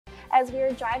As we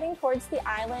were driving towards the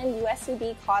island,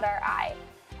 USCB caught our eye.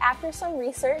 After some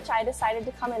research, I decided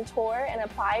to come and tour and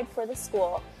applied for the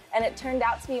school, and it turned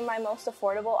out to be my most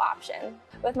affordable option.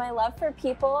 With my love for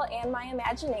people and my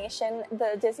imagination,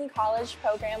 the Disney College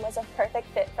program was a perfect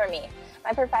fit for me.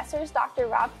 My professors, Dr.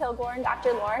 Rob Kilgore and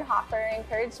Dr. Lauren Hopper,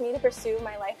 encouraged me to pursue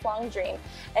my lifelong dream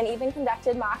and even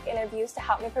conducted mock interviews to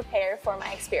help me prepare for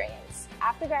my experience.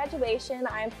 After graduation,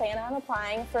 I plan on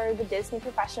applying for the Disney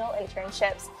professional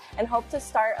internships and hope to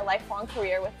start a lifelong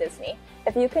career with Disney.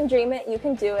 If you can dream it, you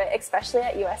can do it, especially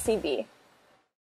at USCB.